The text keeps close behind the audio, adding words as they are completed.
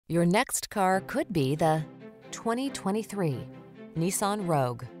Your next car could be the 2023 Nissan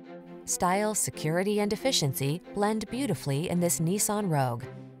Rogue. Style, security, and efficiency blend beautifully in this Nissan Rogue,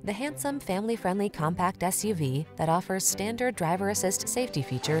 the handsome, family-friendly compact SUV that offers standard driver assist safety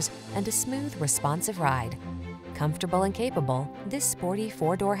features and a smooth, responsive ride. Comfortable and capable, this sporty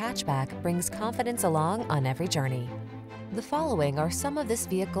four-door hatchback brings confidence along on every journey. The following are some of this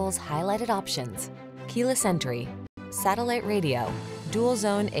vehicle's highlighted options: keyless entry, satellite radio,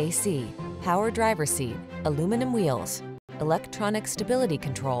 dual-zone AC, power driver seat, aluminum wheels, electronic stability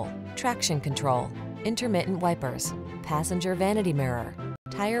control, traction control, intermittent wipers, passenger vanity mirror,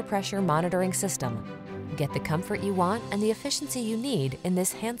 tire pressure monitoring system. Get the comfort you want and the efficiency you need in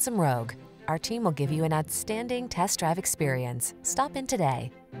this handsome Rogue. Our team will give you an outstanding test drive experience. Stop in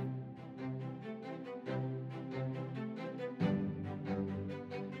today.